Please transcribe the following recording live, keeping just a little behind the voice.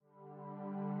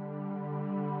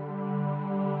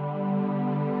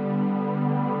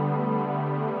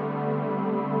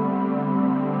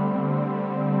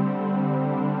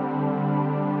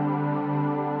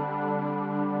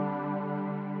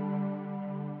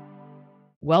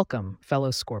Welcome, fellow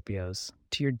Scorpios,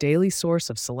 to your daily source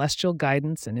of celestial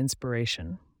guidance and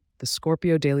inspiration, the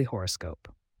Scorpio Daily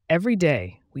Horoscope. Every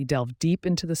day, we delve deep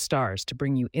into the stars to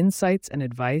bring you insights and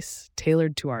advice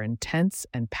tailored to our intense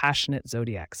and passionate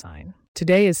zodiac sign.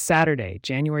 Today is Saturday,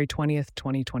 January 20th,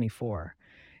 2024,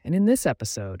 and in this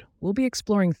episode, we'll be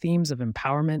exploring themes of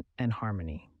empowerment and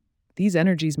harmony. These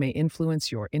energies may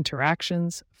influence your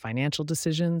interactions, financial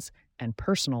decisions, and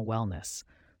personal wellness.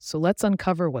 So let's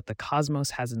uncover what the cosmos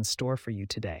has in store for you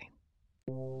today.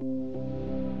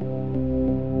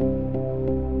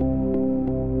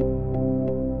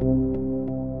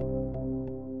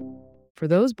 For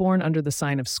those born under the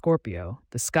sign of Scorpio,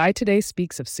 the sky today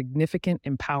speaks of significant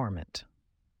empowerment.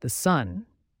 The sun,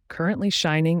 currently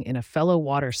shining in a fellow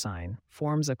water sign,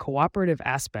 forms a cooperative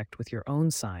aspect with your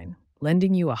own sign,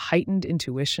 lending you a heightened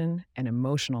intuition and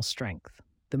emotional strength.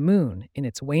 The moon, in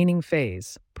its waning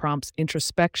phase, prompts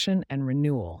introspection and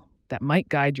renewal that might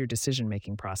guide your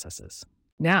decision-making processes.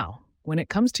 Now, when it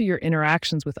comes to your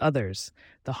interactions with others,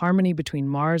 the harmony between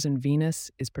Mars and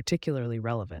Venus is particularly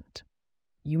relevant.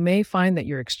 You may find that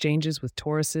your exchanges with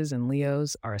Tauruses and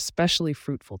Leos are especially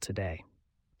fruitful today.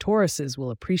 Tauruses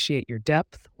will appreciate your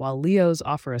depth, while Leos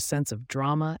offer a sense of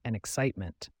drama and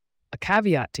excitement. A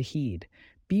caveat to heed: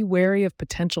 be wary of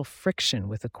potential friction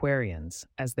with Aquarians,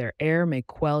 as their air may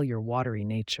quell your watery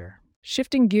nature.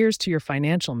 Shifting gears to your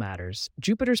financial matters,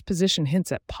 Jupiter's position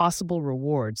hints at possible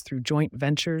rewards through joint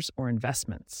ventures or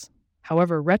investments.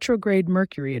 However, retrograde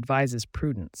Mercury advises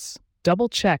prudence.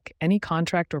 Double-check any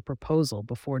contract or proposal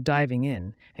before diving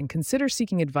in, and consider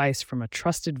seeking advice from a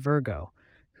trusted Virgo,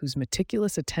 whose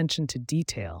meticulous attention to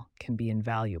detail can be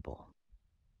invaluable.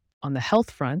 On the health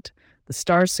front, the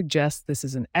stars suggest this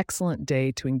is an excellent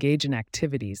day to engage in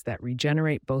activities that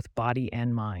regenerate both body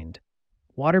and mind.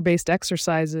 Water-based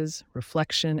exercises,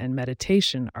 reflection, and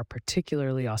meditation are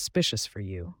particularly auspicious for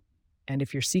you. And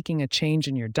if you're seeking a change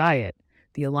in your diet,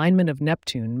 the alignment of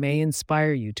Neptune may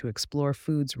inspire you to explore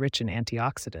foods rich in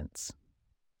antioxidants.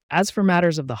 As for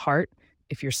matters of the heart,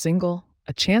 if you're single,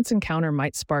 a chance encounter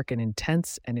might spark an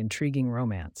intense and intriguing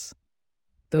romance.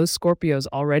 Those Scorpios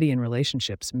already in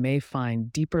relationships may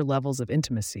find deeper levels of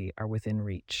intimacy are within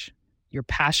reach. Your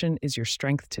passion is your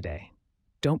strength today.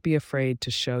 Don't be afraid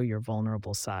to show your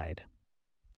vulnerable side.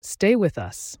 Stay with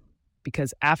us,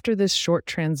 because after this short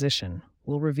transition,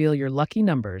 we'll reveal your lucky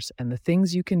numbers and the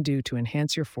things you can do to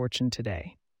enhance your fortune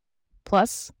today.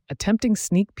 Plus, a tempting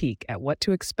sneak peek at what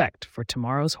to expect for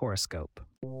tomorrow's horoscope.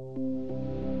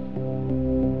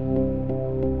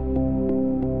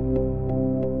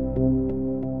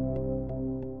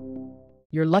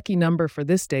 Your lucky number for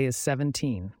this day is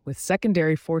 17, with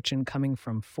secondary fortune coming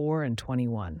from 4 and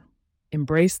 21.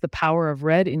 Embrace the power of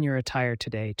red in your attire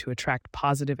today to attract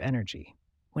positive energy.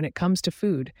 When it comes to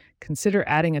food, consider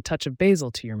adding a touch of basil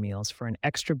to your meals for an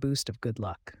extra boost of good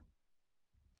luck.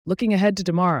 Looking ahead to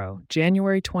tomorrow,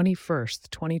 January 21st,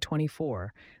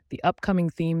 2024, the upcoming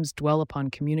themes dwell upon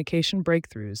communication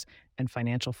breakthroughs and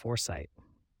financial foresight.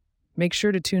 Make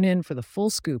sure to tune in for the full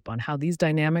scoop on how these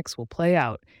dynamics will play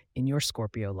out in your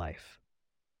Scorpio life.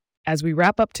 As we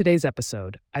wrap up today's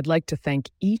episode, I'd like to thank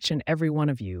each and every one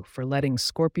of you for letting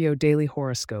Scorpio Daily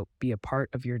Horoscope be a part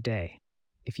of your day.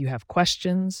 If you have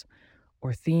questions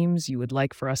or themes you would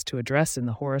like for us to address in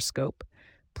the horoscope,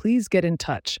 please get in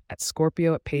touch at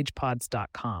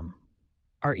scorpio@pagepods.com.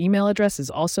 Our email address is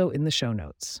also in the show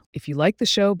notes. If you like the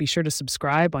show, be sure to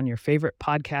subscribe on your favorite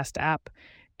podcast app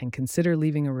and consider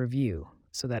leaving a review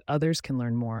so that others can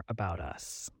learn more about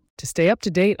us. To stay up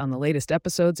to date on the latest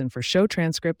episodes and for show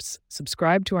transcripts,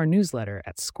 subscribe to our newsletter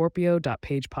at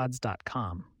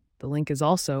scorpio.pagepods.com. The link is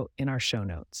also in our show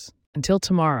notes. Until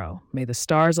tomorrow, may the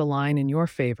stars align in your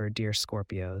favor, dear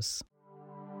Scorpios.